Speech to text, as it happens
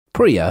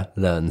Priya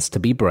learns to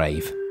be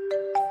brave.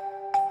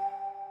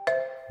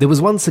 There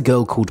was once a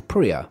girl called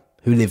Priya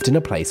who lived in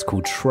a place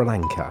called Sri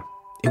Lanka.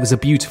 It was a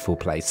beautiful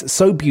place,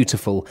 so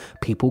beautiful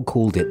people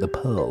called it the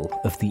Pearl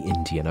of the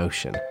Indian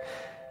Ocean.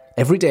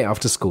 Every day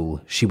after school,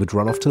 she would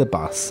run off to the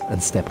bus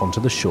and step onto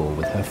the shore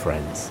with her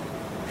friends.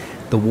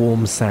 The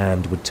warm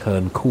sand would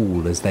turn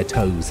cool as their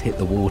toes hit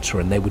the water,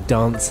 and they would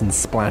dance and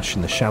splash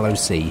in the shallow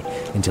sea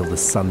until the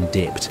sun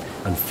dipped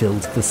and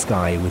filled the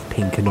sky with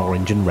pink and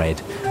orange and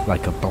red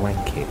like a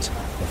blanket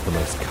of the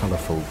most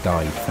colourful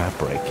dyed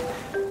fabric.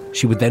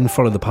 She would then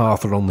follow the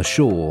path along the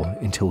shore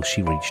until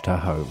she reached her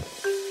home.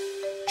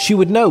 She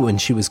would know when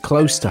she was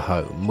close to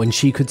home, when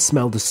she could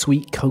smell the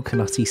sweet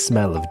coconutty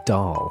smell of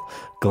dal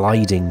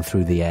gliding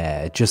through the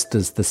air just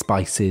as the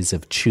spices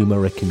of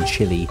turmeric and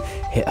chili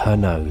hit her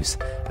nose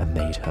and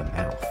made her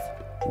mouth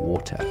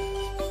water.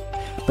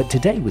 But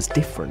today was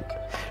different.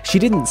 She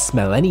didn't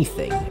smell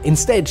anything.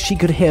 Instead, she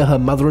could hear her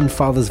mother and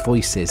father's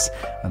voices,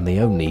 and they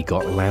only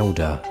got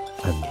louder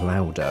and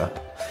louder.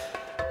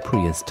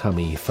 Priya's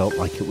tummy felt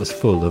like it was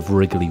full of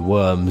wriggly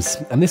worms,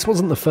 and this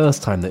wasn't the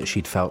first time that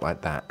she'd felt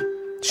like that.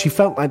 She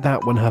felt like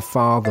that when her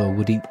father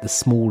would eat the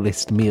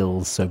smallest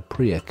meals so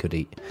Priya could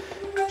eat.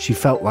 She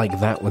felt like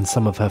that when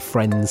some of her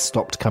friends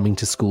stopped coming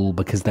to school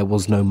because there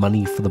was no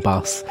money for the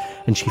bus,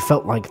 and she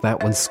felt like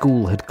that when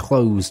school had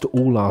closed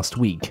all last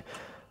week,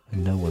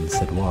 and no one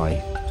said why.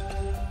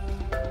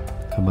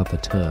 Her mother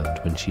turned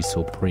when she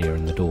saw Priya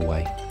in the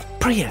doorway.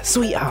 "Priya,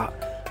 sweetheart,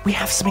 we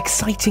have some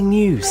exciting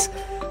news.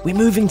 We're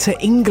moving to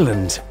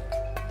England."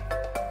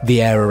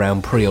 The air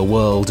around Priya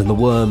whirled and the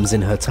worms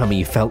in her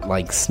tummy felt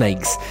like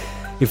snakes.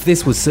 If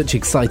this was such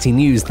exciting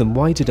news, then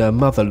why did her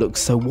mother look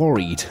so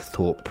worried,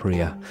 thought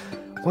Priya.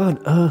 Why on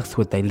earth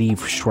would they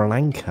leave Sri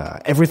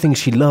Lanka? Everything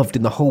she loved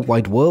in the whole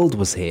wide world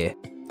was here.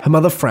 Her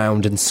mother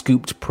frowned and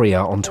scooped Priya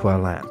onto her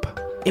lap.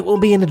 "It will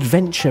be an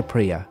adventure,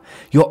 Priya.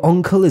 Your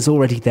uncle is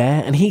already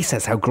there and he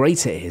says how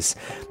great it is.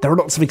 There are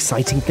lots of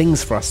exciting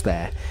things for us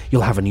there.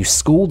 You'll have a new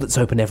school that's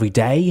open every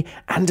day,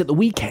 and at the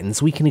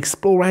weekends we can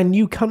explore our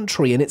new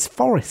country and its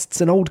forests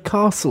and old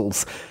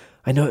castles.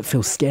 I know it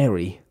feels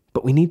scary,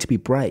 but we need to be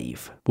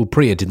brave." Well,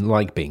 Priya didn't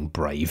like being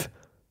brave.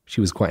 She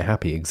was quite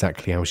happy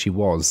exactly how she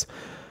was.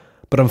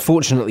 But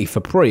unfortunately for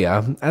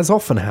Priya, as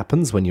often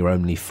happens when you're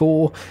only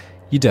 4,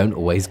 you don't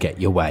always get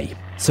your way.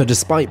 So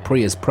despite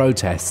Priya's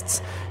protests,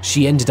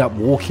 she ended up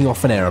walking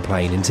off an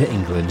aeroplane into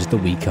England the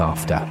week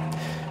after.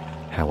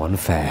 How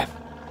unfair.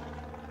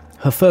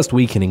 Her first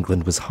week in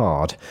England was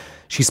hard.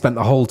 She spent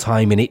the whole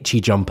time in itchy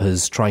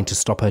jumpers trying to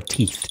stop her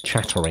teeth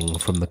chattering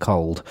from the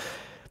cold.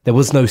 There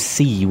was no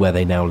sea where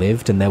they now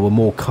lived, and there were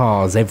more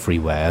cars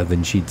everywhere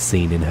than she'd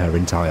seen in her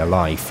entire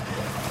life.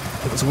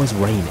 It was always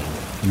raining,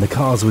 and the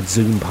cars would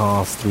zoom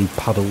past through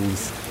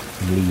puddles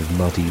and leave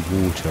muddy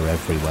water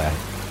everywhere.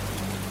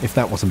 If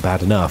that wasn't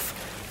bad enough,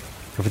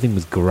 everything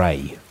was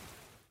grey,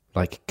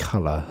 like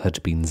colour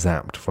had been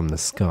zapped from the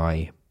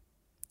sky.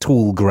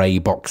 Tall grey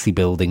boxy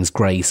buildings,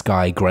 grey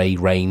sky, grey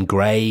rain,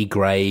 grey,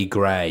 grey,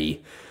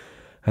 grey.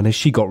 And as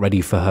she got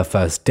ready for her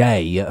first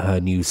day at her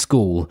new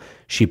school,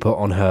 she put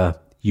on her,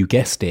 you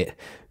guessed it,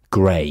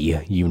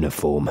 grey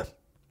uniform.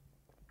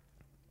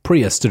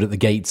 Priya stood at the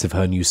gates of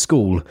her new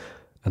school,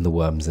 and the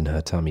worms in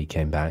her tummy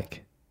came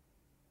back.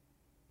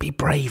 "Be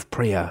brave,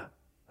 Priya,"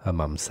 her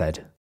mum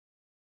said.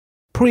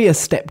 Priya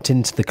stepped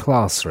into the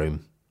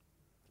classroom.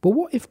 But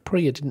what if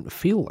Priya didn't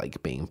feel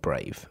like being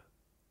brave?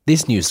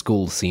 This new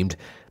school seemed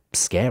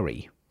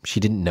scary. She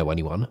didn't know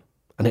anyone,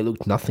 and it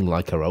looked nothing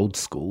like her old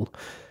school.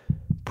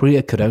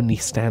 Priya could only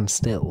stand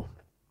still.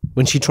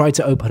 When she tried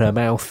to open her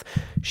mouth,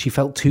 she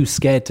felt too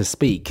scared to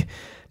speak.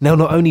 Now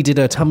not only did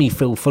her tummy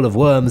feel full of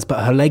worms,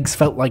 but her legs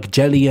felt like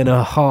jelly and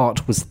her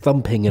heart was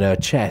thumping in her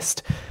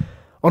chest.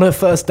 On her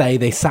first day,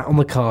 they sat on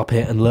the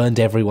carpet and learned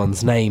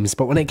everyone's names,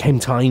 but when it came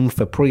time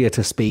for Priya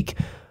to speak,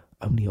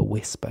 only a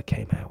whisper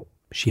came out.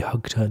 She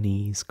hugged her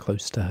knees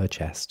close to her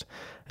chest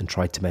and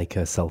tried to make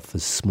herself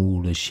as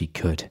small as she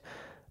could,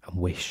 and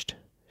wished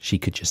she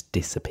could just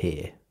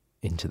disappear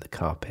into the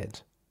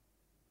carpet.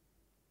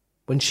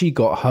 When she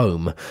got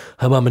home,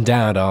 her mum and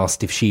dad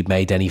asked if she'd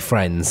made any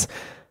friends.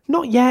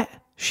 "Not yet,"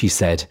 she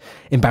said,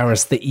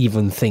 embarrassed that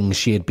even things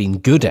she had been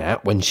good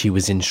at when she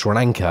was in Sri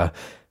Lanka,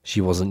 she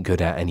wasn't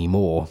good at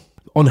anymore.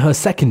 On her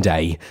second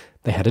day,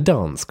 they had a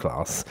dance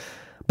class.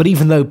 But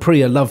even though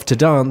Priya loved to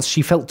dance,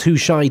 she felt too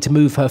shy to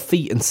move her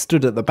feet and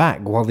stood at the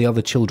back while the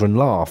other children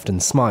laughed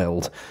and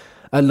smiled.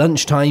 At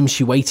lunchtime,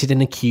 she waited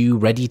in a queue,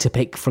 ready to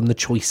pick from the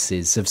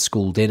choices of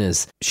school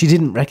dinners. She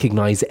didn't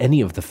recognise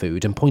any of the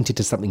food and pointed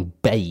to something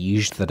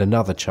beige that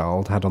another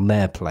child had on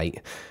their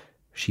plate.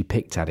 She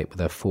picked at it with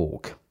her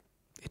fork.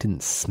 It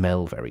didn't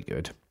smell very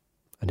good,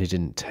 and it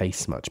didn't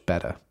taste much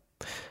better.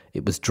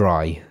 It was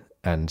dry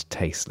and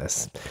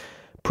tasteless.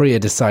 Priya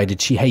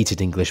decided she hated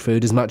English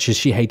food as much as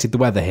she hated the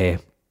weather here,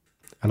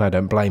 and I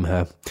don't blame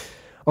her.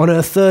 On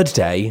her third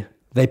day,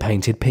 they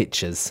painted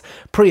pictures.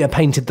 Priya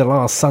painted the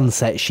last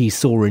sunset she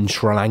saw in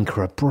Sri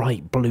Lanka, a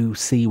bright blue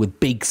sea with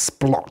big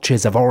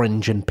splotches of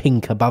orange and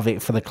pink above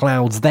it for the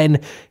clouds. Then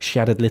she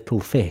added little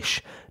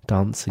fish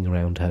dancing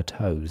around her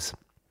toes.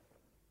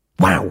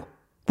 "Wow,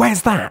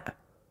 where's that?"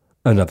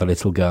 another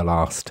little girl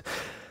asked.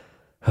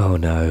 Oh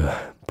no,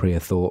 Priya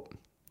thought.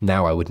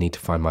 Now I would need to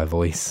find my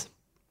voice.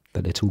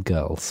 The little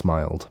girl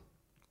smiled.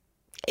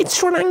 "It's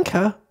Sri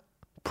Lanka,"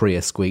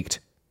 Priya squeaked.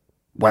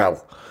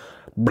 "Well,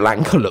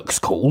 Lanka looks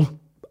cool.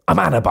 I'm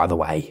Anna, by the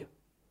way."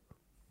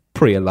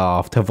 Priya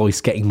laughed, her voice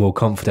getting more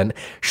confident.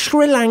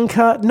 "Sri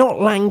Lanka, not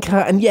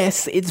Lanka, and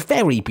yes, it's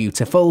very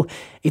beautiful.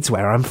 It's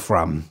where I'm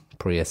from,"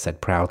 Priya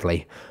said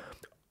proudly.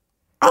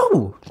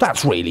 "Oh,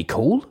 that's really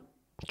cool.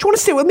 Do you want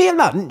to sit with me at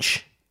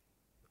lunch?"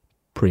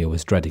 Priya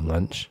was dreading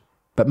lunch,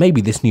 but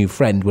maybe this new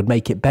friend would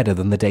make it better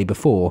than the day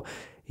before.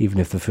 Even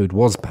if the food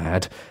was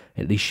bad,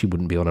 at least she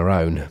wouldn't be on her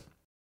own.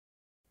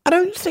 "I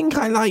don't think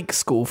I like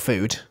school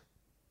food,"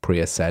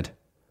 Priya said.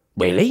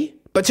 "Really?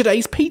 But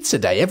today's pizza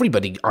day.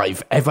 Everybody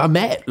I've ever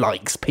met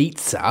likes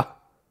pizza."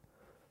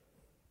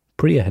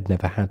 Priya had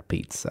never had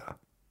pizza.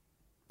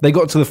 They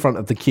got to the front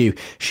of the queue.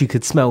 She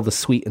could smell the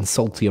sweet and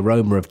salty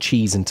aroma of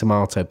cheese and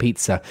tomato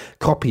pizza.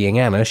 Copying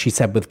Anna, she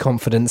said with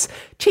confidence,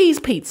 "Cheese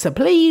pizza,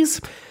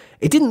 please."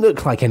 It didn't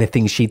look like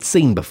anything she'd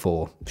seen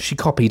before. She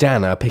copied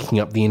Anna,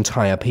 picking up the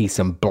entire piece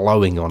and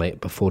blowing on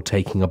it before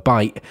taking a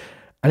bite,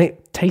 and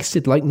it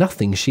tasted like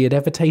nothing she had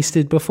ever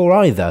tasted before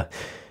either.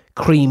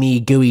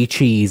 Creamy, gooey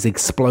cheese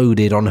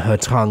exploded on her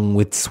tongue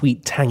with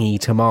sweet, tangy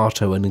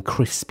tomato and a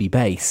crispy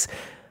base.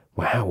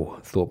 Wow,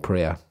 thought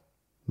Priya.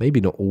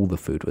 Maybe not all the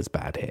food was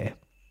bad here.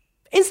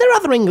 "Is there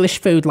other English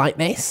food like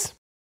this?"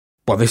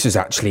 "Well, this is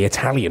actually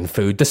Italian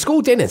food. The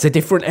school dinners are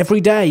different every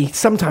day.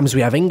 Sometimes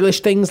we have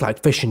English things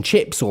like fish and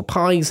chips or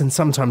pies, and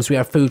sometimes we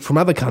have food from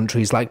other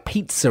countries like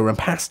pizza and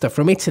pasta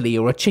from Italy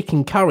or a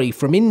chicken curry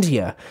from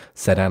India,"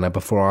 said Anna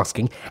before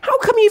asking, "How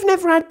come you've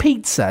never had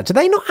pizza? Do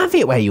they not have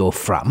it where you're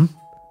from?"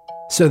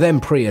 So then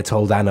Priya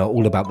told Anna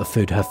all about the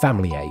food her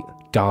family ate.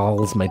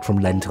 Dals made from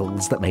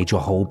lentils that made your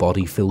whole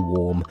body feel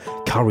warm,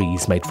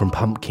 curries made from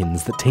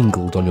pumpkins that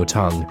tingled on your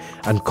tongue,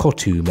 and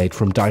kottu made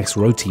from diced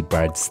roti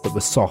breads that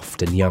were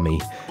soft and yummy.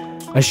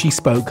 As she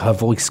spoke, her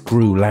voice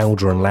grew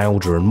louder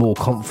and more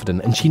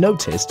confident, and she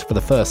noticed, for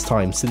the first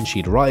time since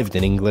she'd arrived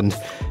in England,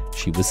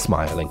 she was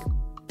smiling.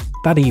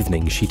 That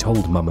evening, she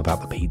told Mum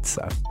about the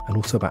pizza, and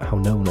also about how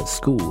no one at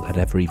school had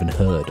ever even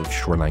heard of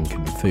Sri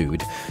Lankan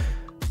food.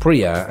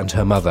 Priya and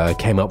her mother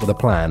came up with a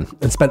plan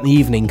and spent the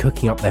evening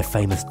cooking up their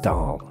famous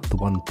dal, the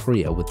one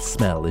Priya would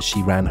smell as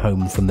she ran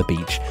home from the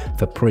beach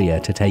for Priya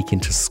to take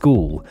into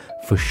school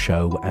for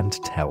Show and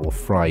Tell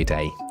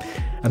Friday.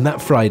 And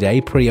that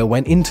Friday, Priya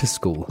went into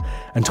school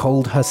and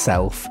told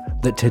herself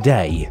that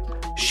today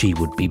she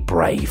would be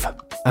brave.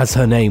 As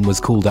her name was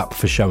called up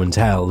for show and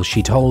tell,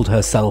 she told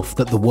herself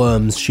that the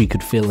worms she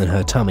could feel in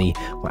her tummy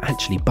were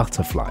actually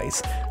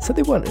butterflies, so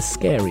they weren't as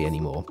scary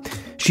anymore.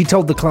 She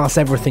told the class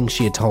everything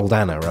she had told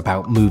Anna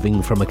about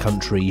moving from a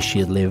country she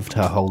had lived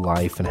her whole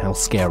life and how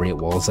scary it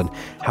was, and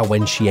how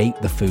when she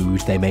ate the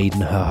food they made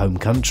in her home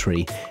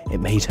country, it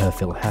made her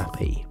feel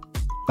happy.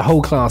 The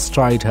whole class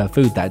tried her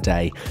food that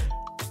day.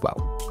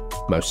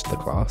 Well, most of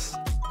the class.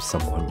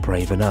 Some weren't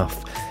brave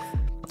enough.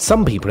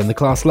 Some people in the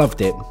class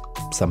loved it,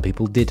 some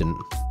people didn't.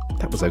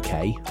 That was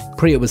okay.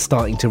 Priya was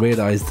starting to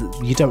realise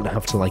that you don't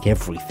have to like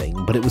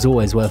everything, but it was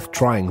always worth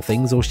trying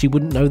things or she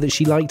wouldn't know that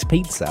she liked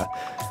pizza.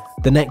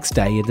 The next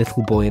day, a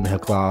little boy in her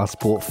class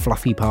bought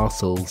fluffy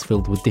parcels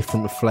filled with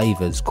different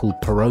flavours called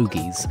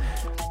pierogies.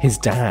 His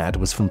dad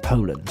was from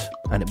Poland,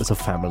 and it was a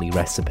family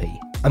recipe.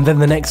 And then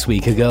the next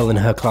week, a girl in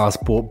her class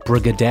bought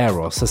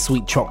brigadeiros, a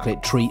sweet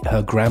chocolate treat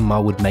her grandma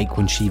would make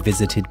when she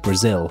visited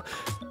Brazil.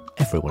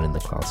 Everyone in the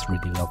class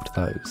really loved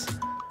those.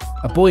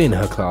 A boy in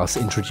her class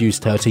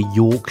introduced her to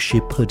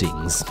Yorkshire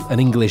puddings,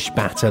 an English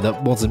batter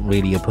that wasn't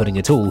really a pudding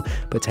at all,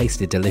 but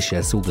tasted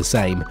delicious all the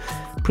same.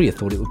 Priya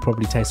thought it would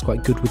probably taste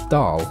quite good with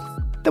dal.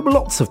 There were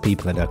lots of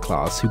people in her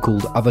class who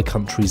called other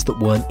countries that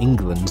weren't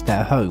England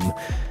their home.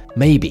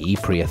 Maybe,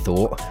 Priya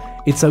thought,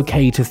 it's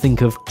okay to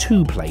think of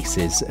two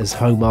places as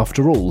home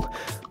after all,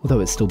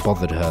 although it still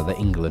bothered her that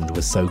England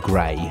was so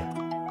grey.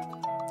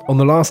 On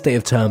the last day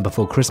of term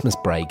before Christmas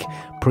break,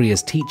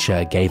 Priya's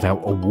teacher gave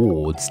out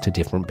awards to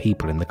different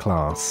people in the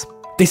class.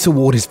 This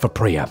award is for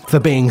Priya, for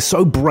being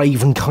so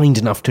brave and kind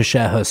enough to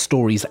share her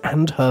stories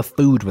and her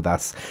food with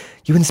us.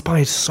 You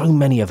inspired so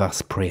many of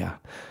us, Priya.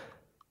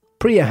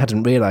 Priya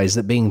hadn't realised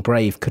that being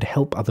brave could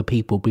help other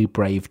people be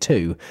brave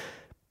too.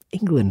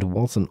 England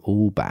wasn't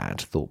all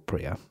bad, thought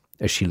Priya,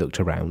 as she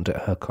looked around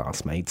at her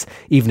classmates,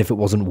 even if it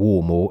wasn't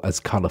warm or as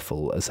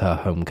colourful as her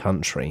home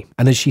country.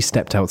 And as she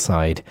stepped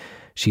outside,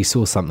 she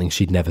saw something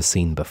she'd never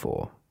seen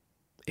before.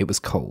 It was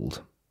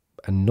cold,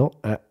 and not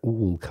at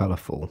all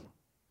colourful.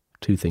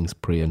 Two things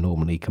Priya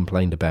normally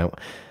complained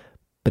about,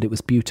 but it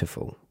was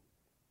beautiful.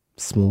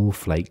 Small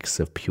flakes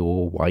of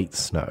pure white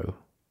snow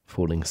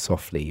falling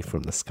softly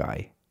from the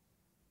sky.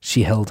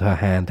 She held her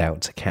hand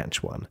out to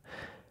catch one,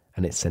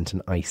 and it sent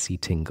an icy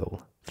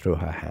tingle through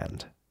her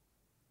hand.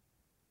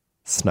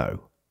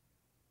 Snow.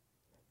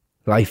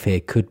 Life here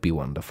could be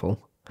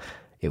wonderful.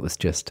 It was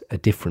just a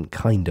different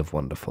kind of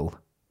wonderful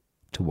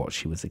to what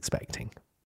she was expecting.